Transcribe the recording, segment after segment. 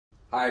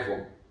Hi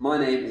everyone, my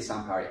name is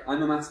Sam Parry.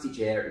 I'm a maths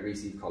teacher here at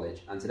Reaseheath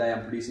College, and today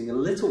I'm producing a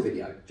little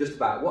video just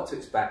about what to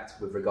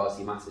expect with regards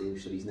to your maths and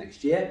English studies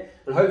next year,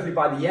 and hopefully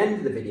by the end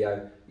of the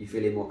video you're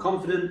feeling more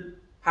confident,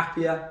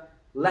 happier,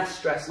 less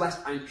stressed,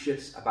 less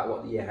anxious about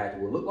what the year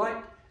ahead will look like,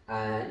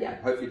 and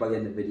hopefully by the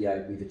end of the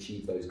video we've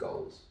achieved those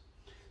goals.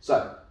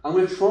 So I'm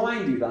going to try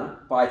and do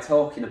that by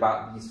talking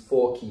about these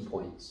 4 key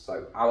points.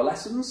 So our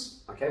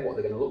lessons, okay, what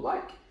they're going to look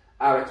like,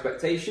 our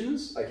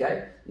expectations,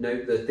 okay,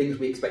 the things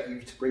we expect you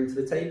to bring to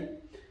the table,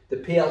 the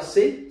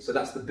PLC, so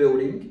that's the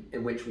building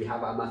in which we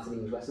have our maths and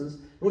English lessons,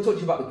 and we'll talk to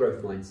you about the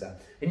growth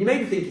mindset. And you may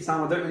be thinking,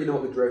 Sam, I don't really know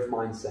what the growth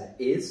mindset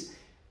is.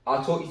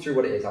 I'll talk you through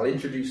what it is. I'll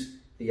introduce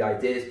the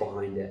ideas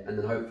behind it, and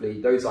then hopefully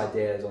those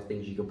ideas are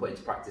things you can put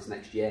into practice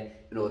next year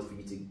in order for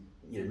you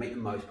to make the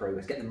most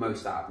progress, get the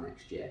most out of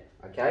next year,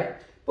 okay?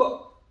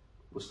 But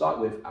we'll start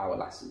with our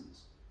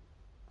lessons.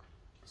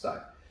 So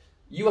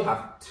you will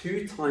have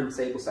 2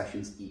 timetable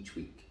sessions each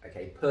week,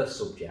 okay, per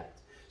subject.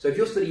 So if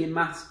you're studying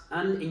maths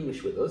and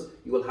English with us,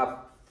 you will have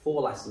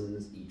 4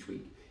 lessons each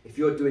week. If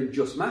you're doing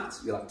just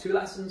maths, you'll have 2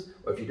 lessons,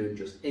 or if you're doing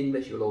just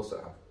English, you'll also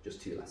have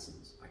just 2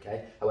 lessons,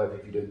 okay? However,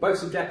 if you're doing both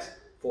subjects,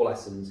 4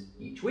 lessons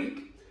each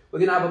week. We're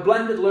going to have a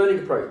blended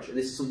learning approach, and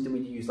this is something we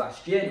used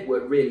last year, and it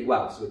worked really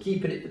well, so we're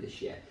keeping it for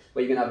this year,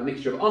 where you're going to have a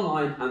mixture of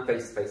online and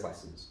face-to-face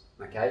lessons,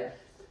 okay?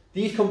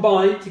 These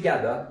combined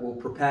together will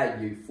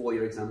prepare you for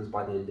your exams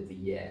by the end of the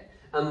year.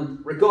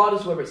 And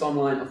regardless of whether it's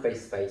online or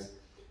face-to-face,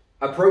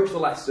 approach the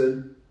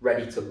lesson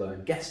ready to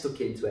learn. Get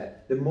stuck into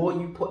it. The more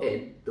you put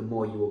in, the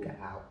more you will get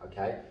out,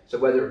 okay? So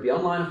whether it be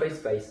online or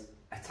face-to-face,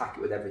 attack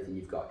it with everything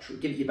you've got.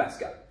 Give it your best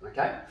go,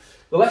 okay?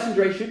 The lesson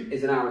duration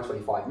is 1 hour and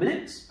 25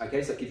 minutes,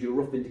 okay? So that gives you a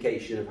rough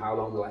indication of how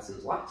long the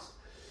lessons last.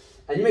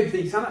 And you may be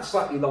thinking, Sam, that's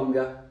slightly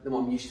longer than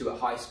what I'm used to at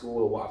high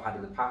school or what I've had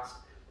in the past.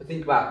 But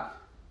think about,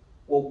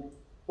 well,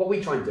 what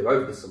we try and do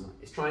over the summer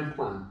is try and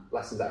plan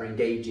lessons that are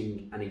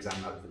engaging and exam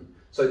relevant.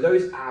 So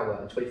those hour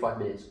and 25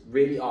 minutes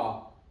really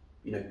are,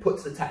 put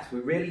to the test. We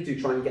really do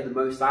try and get the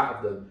most out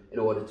of them in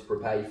order to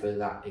prepare you for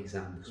that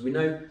exam. Because we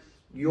know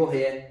you're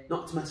here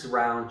not to mess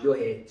around, you're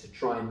here to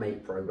try and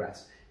make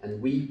progress.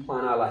 And we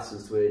plan our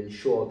lessons to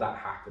ensure that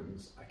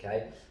happens,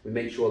 okay? We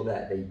make sure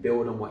that they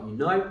build on what you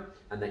know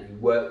and that you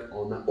work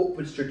on that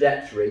upwards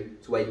trajectory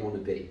to where you want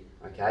to be,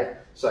 okay?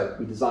 So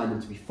we design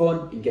them to be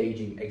fun,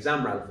 engaging,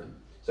 exam relevant.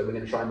 So we're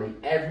going to try and make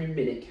every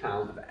minute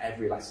count of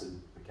every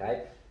lesson,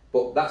 okay?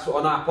 But that's what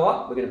on our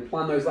part, we're going to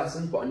plan those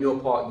lessons, but on your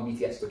part, you need to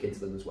get stuck into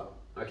them as well,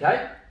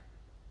 okay?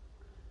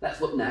 Let's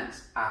look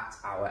next at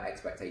our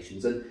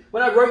expectations. And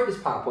when I wrote this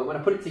PowerPoint, when I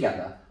put it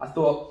together, I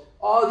thought,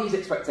 are these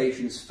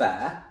expectations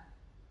fair?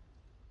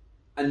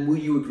 And will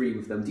you agree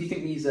with them? Do you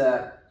think these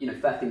are,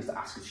 fair things to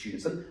ask of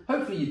students? And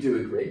hopefully you do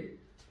agree.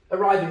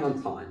 Arriving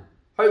on time.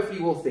 Hopefully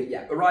you all think,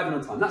 arriving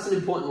on time. That's an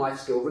important life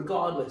skill,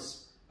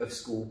 regardless of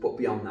school, but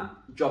beyond that,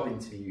 job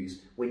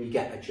interviews, when you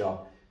get a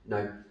job,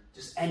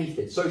 just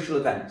anything, social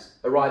events,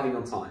 arriving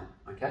on time,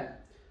 okay?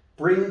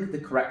 Bring the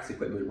correct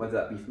equipment, whether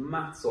that be for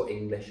maths or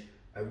English,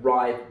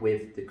 arrive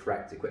with the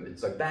correct equipment.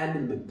 So bare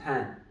minimum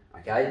pen,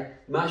 okay?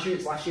 My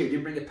students last year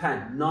didn't bring a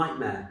pen,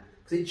 nightmare.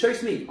 Because it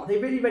shows me, are they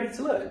really ready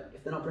to learn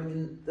if they're not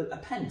bringing a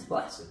pen to the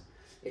lesson?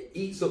 It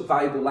eats up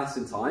valuable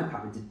lesson time,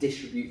 having to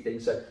distribute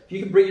things. So if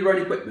you can bring your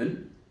own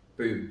equipment,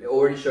 boom, it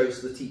already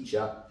shows to the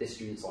teacher, this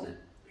student's on it,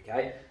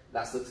 okay?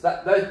 Those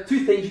are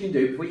 2 things you can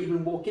do before you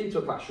even walk into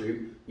a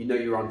classroom,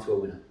 you're on to a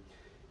winner.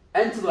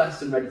 Enter the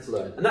lesson ready to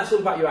learn. And that's all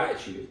about your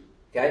attitude,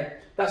 okay?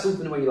 That's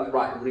something where you're like,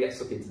 right, I'm going to get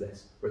stuck into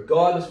this.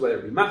 Regardless whether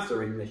it be maths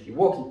or English, you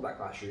walk into that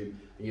classroom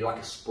and you're like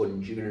a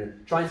sponge. You're going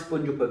to try and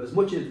sponge up as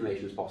much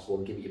information as possible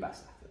and give it your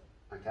best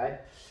effort, okay?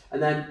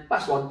 And then,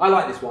 last one, I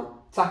like this one,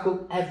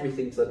 tackle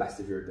everything to the best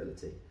of your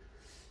ability.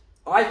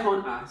 I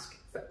can't ask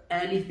for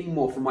anything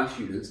more from my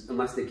students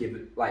unless they give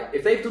it,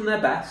 if they've done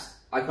their best,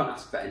 I can't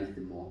ask for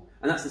anything more.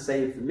 And that's the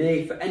same for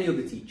me, for any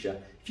other teacher.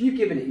 If you've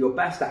given it your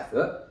best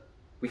effort,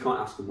 we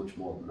can't ask for much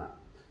more than that.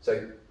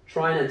 So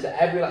try and enter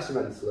every lesson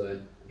ready to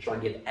learn and try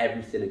and give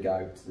everything a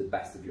go to the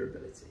best of your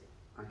ability,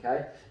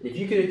 okay? And if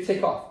you can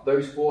tick off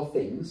those 4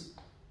 things,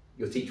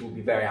 your teacher will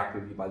be very happy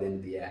with you by the end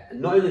of the year.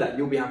 And not only that,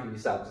 you'll be happy with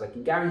yourself, because I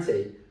can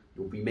guarantee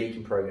you'll be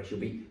making progress. You'll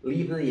be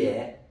leaving the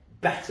year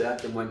better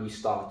than when you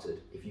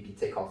started if you can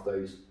tick off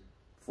those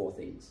 4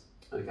 things,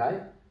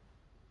 okay?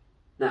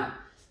 Now,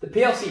 the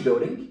PLC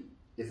building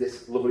is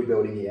this lovely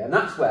building here, and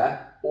that's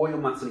where all your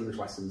maths and English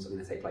lessons are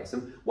going to take place.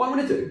 And what I'm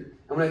going to do,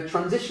 I'm going to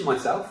transition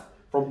myself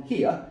from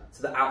here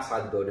to the outside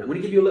of the building. I'm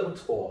going to give you a little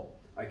tour,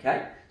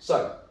 okay?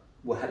 So,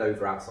 we'll head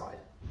over outside.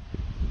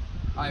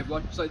 Hi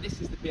everyone, so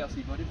this is the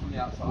PLC building from the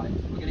outside.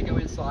 We're going to go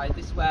inside.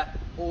 This is where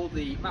all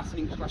the maths and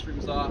English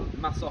classrooms are, the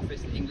maths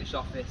office, the English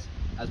office,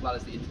 as well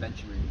as the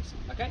intervention rooms.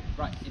 Okay,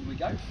 right, in we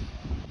go.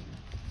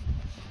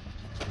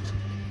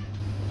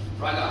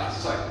 Right guys,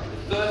 so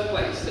the first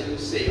place that you'll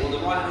see on the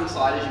right hand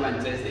side as you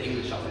enter is the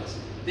English office.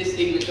 This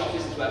English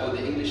office is where all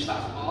the English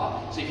staff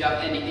are, so if you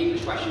have any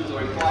English questions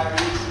or inquiries,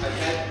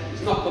 okay,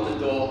 just knock on the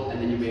door and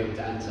then you'll be able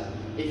to enter.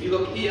 If you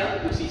look here,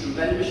 you'll see some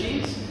vending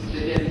machines.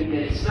 If you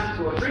need any snacks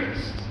or drinks,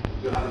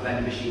 you'll have a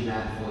vending machine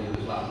there for you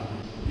as well.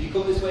 If you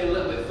come this way a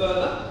little bit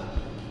further,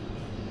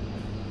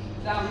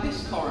 down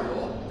this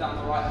corridor, down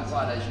the right hand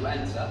side as you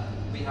enter,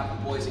 we have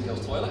the boys and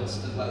girls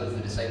toilets as well as the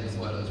disabled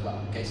toilet as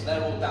well. Okay, so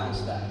they're all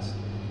downstairs.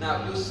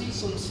 Now you'll see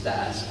some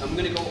stairs, and I'm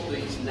going to go up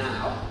these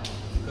now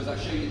because I'll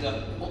show you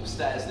the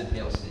upstairs of the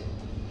PLC.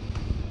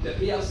 The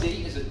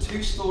PLC is a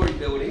 2-storey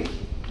building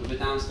with a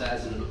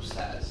downstairs and an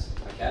upstairs.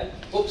 Okay,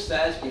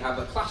 upstairs we have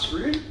a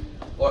classroom,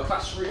 or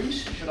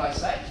classrooms should I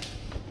say,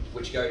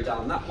 which go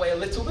down that way a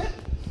little bit,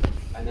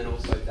 and then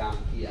also down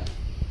here.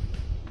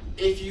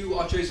 If you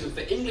are chosen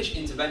for English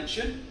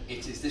intervention,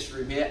 it is this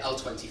room here,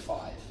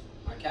 L25.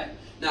 Okay,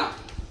 now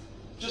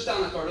just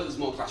down that corridor there's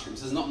more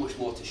classrooms. There's not much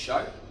more to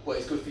show, but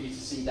it's good for you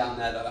to see down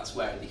there that that's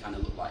where they kind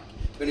of look like.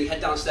 We're going to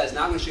head downstairs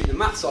now. I'm going to show you the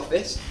maths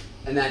office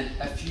and then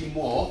a few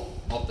more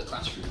of the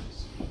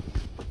classrooms.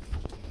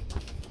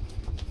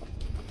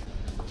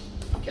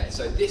 Okay,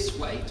 so this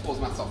way towards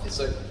the maths office.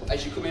 So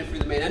as you come in through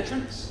the main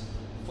entrance,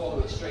 follow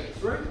it straight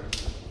through.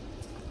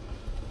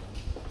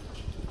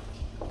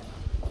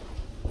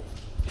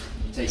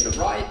 You take a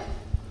right,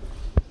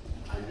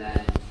 and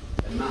then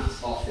the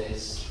maths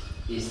office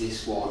is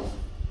this one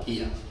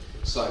here.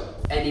 So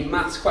any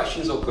maths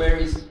questions or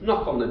queries,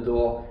 knock on the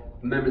door.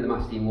 A member of the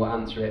maths team will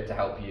answer it to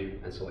help you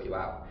and sort you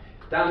out.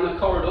 Down the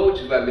corridor,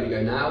 which is where we're going to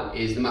go now,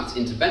 is the maths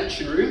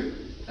intervention room,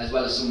 as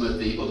well as some of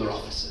the other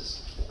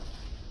offices.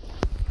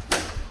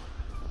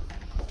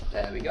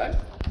 There we go.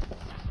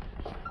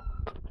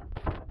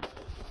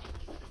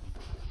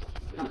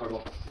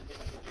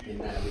 In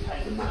there we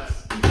have the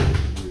maths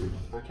intervention room.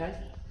 Okay?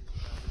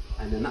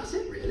 And then that's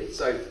it really.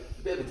 So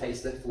a bit of a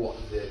taster for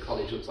what the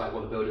college looks like,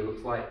 what the building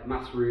looks like.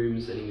 Maths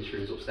rooms and English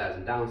rooms upstairs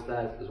and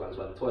downstairs, as well as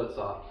where the toilets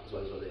are, as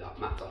well as where the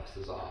maths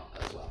offices are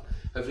as well.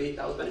 Hopefully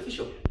that was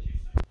beneficial.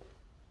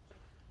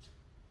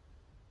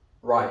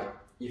 Right,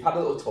 you've had a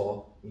little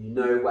tour. You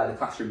know where the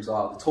classrooms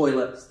are, the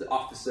toilets, the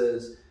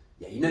offices.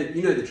 Yeah, you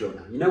know the drill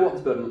now. You know what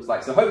this building looks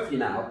like. So hopefully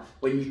now,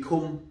 when you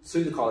come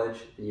to the college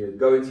and you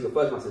go into your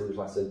first maths English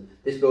lesson,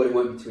 this building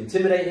won't be too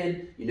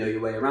intimidating. You know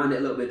your way around it a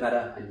little bit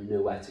better, and you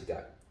know where to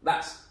go.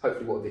 That's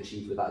hopefully what we've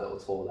achieved with that little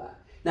tour there.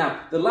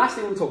 Now, the last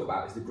thing we'll talk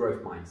about is the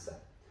growth mindset.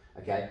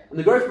 Okay, and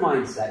the growth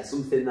mindset is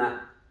something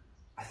that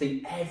I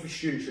think every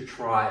student should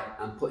try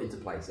and put into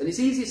place. And it's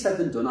easier said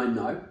than done, I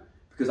know,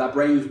 because our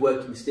brains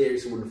work in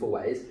mysterious and wonderful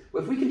ways.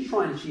 But if we can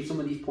try and achieve some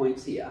of these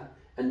points here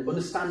and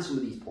understand some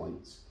of these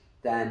points,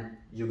 then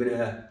you're going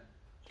to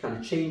kind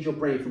of change your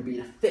brain from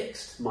being a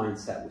fixed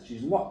mindset, which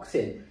is locked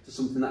in, to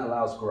something that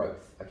allows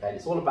growth. Okay, and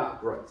it's all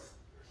about growth.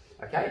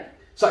 Okay,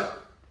 so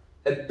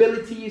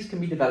abilities can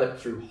be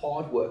developed through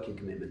hard work and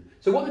commitment.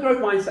 So what the growth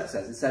mindset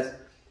says, it says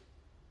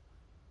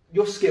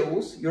your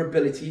skills, your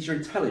abilities, your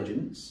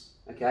intelligence,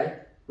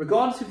 okay,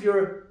 regardless of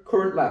your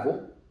current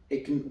level,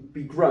 it can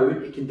be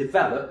grown, it can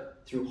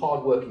develop through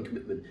hard work and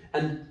commitment.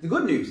 And the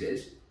good news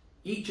is,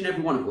 each and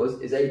every one of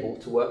us is able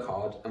to work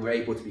hard and we're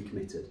able to be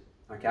committed,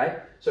 okay?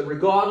 So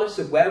regardless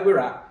of where we're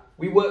at,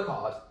 we work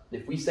hard,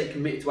 and if we stay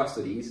committed to our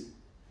studies,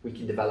 we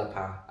can develop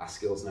our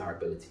skills and our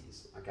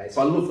abilities, okay?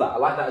 So I love that, I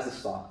like that as a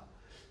start.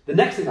 The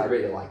next thing I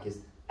really like is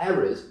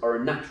errors are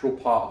a natural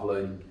part of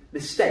learning.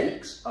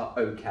 Mistakes are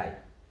okay.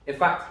 In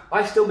fact,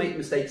 I still make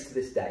mistakes to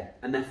this day,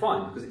 and they're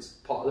fine because it's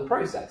part of the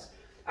process.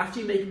 After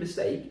you make a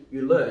mistake,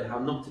 you learn how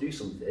not to do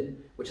something,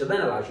 which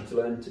then allows you to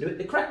learn to do it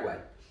the correct way.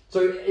 So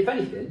if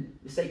anything,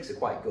 mistakes are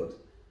quite good.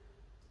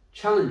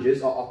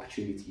 Challenges are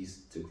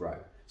opportunities to grow.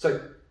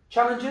 So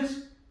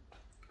challenges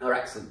are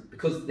excellent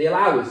because they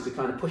allow us to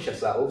kind of push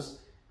ourselves,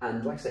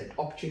 and like I say,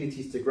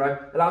 opportunities to grow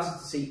allows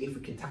us to see if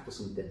we can tackle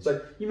something.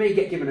 So you may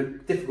get given a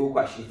difficult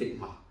question, you think,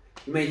 oh,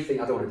 you may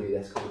think, I don't want to do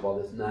this, can't be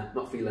bothered, no,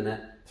 not feeling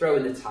it, throw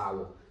in the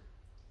towel.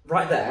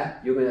 Right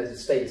there, you're going to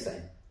stay the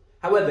same.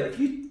 However, if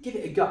you give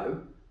it a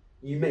go,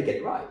 you may get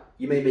it right.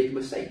 You may make a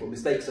mistake, but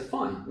mistakes are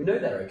fine. We know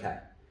they're okay.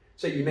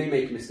 So you may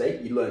make a mistake,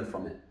 you learn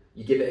from it.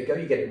 You give it a go,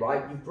 you get it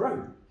right, you've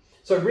grown.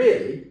 So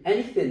really,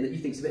 anything that you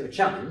think is a bit of a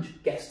challenge,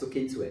 get stuck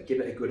into it, give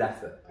it a good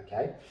effort,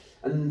 okay?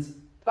 And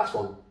that's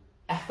one.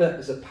 Effort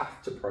is a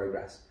path to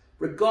progress.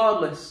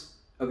 Regardless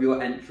of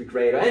your entry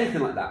grade or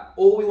anything like that,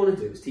 all we want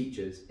to do as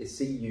teachers is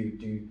see you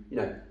do,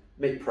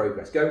 make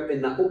progress. Go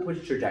in that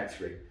upward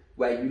trajectory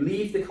where you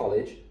leave the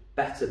college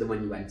better than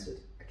when you entered,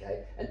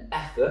 okay? And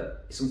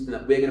effort is something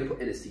that we're going to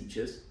put in as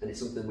teachers, and it's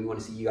something we want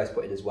to see you guys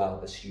put in as well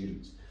as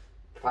students.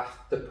 Path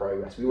to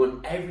progress. We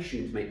want every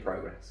student to make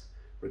progress,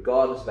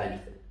 regardless of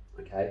anything,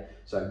 okay?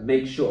 So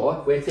make sure,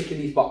 if we're ticking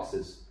these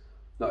boxes,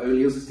 not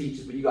only us as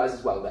teachers, but you guys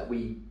as well, that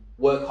we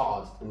work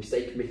hard and we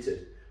stay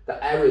committed, that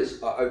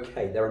errors are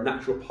okay, they're a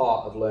natural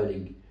part of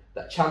learning,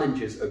 that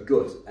challenges are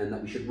good and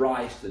that we should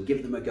rise to them,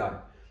 give them a go,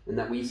 and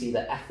that we see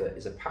that effort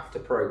is a path to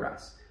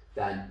progress,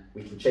 then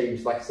we can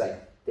change, like I say,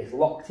 this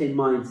locked-in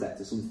mindset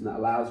to something that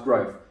allows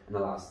growth and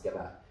allows us to get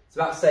better. It's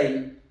about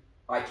saying,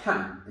 I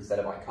can instead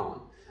of I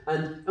can't.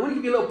 And I want to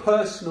give you a little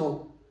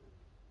personal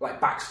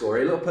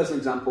backstory, a little personal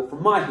example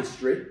from my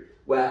history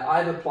where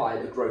I've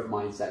applied a growth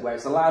mindset, where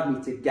it's allowed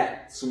me to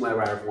get somewhere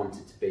where I've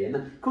wanted to be. And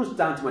that comes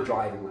down to my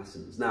driving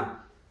lessons. Now,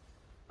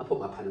 I'll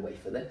put my pen away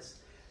for this.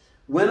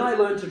 When I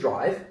learned to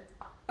drive,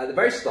 at the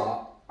very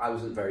start, I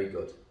wasn't very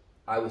good.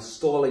 I was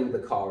stalling the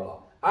car a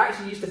lot. I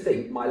actually used to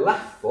think my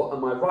left foot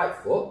and my right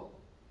foot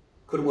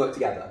couldn't work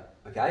together,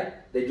 okay?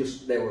 They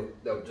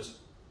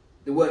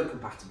weren't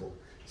compatible.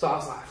 So I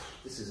was like,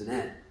 this isn't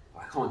it.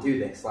 I can't do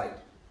this. Like,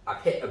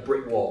 I've hit a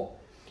brick wall.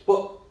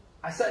 But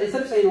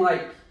instead of saying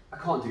like, I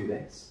can't do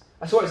this,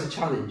 I saw it as a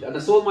challenge, and I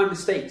saw my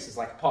mistakes as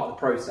like part of the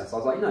process. I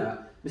was like, no,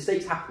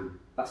 mistakes happen.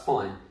 That's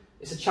fine.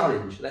 It's a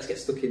challenge. Let's get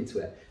stuck into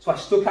it. So I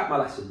stuck at my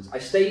lessons. I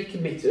stayed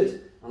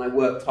committed and I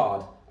worked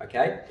hard,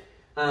 okay?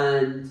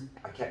 And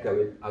I kept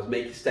going. I was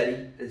making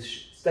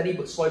steady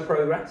but slow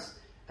progress.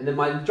 And then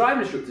my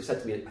driving instructor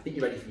said to me, I think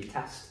you're ready for your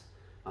test.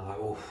 I'm like,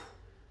 oh.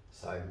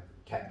 So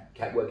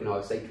kept working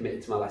hard, stayed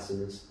committed to my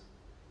lessons.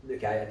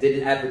 Okay, I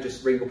didn't ever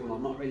just ring up and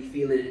I'm not really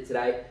feeling it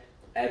today.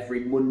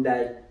 Every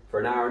Monday for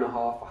an hour and a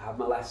half, I had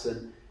my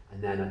lesson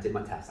and then I did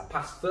my test. I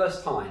passed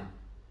first time.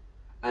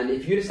 And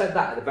if you'd have said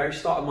that at the very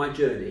start of my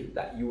journey,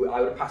 that I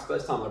would have passed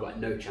first time, I'd be like,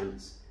 no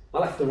chance. My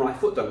left and right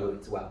foot don't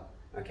work too well,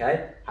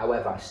 okay?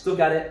 However, I stuck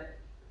at it,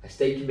 I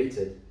stayed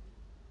committed,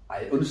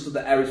 I understood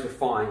that errors were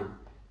fine,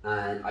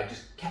 and I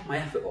just kept my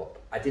effort up.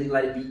 I didn't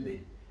let it beat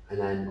me. And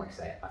then, like I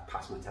say, I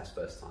passed my test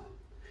first time.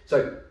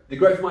 So, the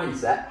growth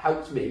mindset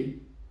helped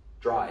me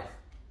drive.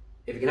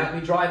 If it can help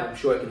me drive, I'm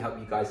sure it can help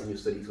you guys in your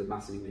studies with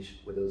Maths and English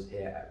with us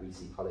here at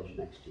Reaseheath College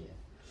next year.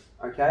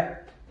 Okay?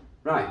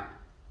 Right.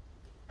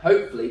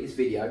 Hopefully this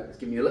video has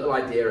given you a little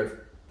idea of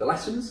the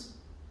lessons,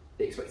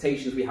 the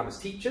expectations we have as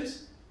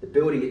teachers, the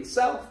building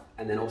itself,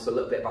 and then also a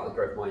little bit about the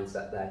growth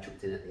mindset there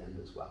chucked in at the end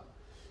as well.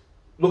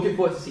 Looking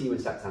forward to seeing you in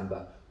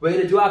September. We're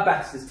going to do our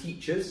best as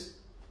teachers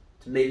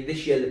to make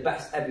this year the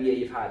best ever year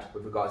you've had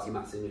with regards to your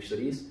Maths and English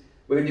studies.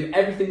 We're going to do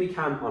everything we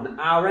can on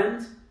our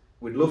end.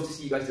 We'd love to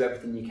see you guys do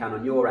everything you can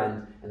on your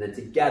end, and then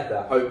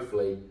together,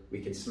 hopefully, we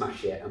can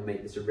smash it and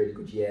make this a really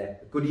good year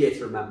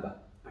to remember.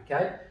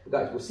 Okay?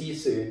 Well, guys, we'll see you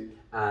soon.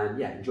 And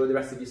yeah, enjoy the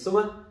rest of your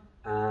summer.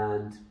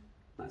 And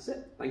that's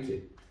it. Thank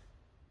you.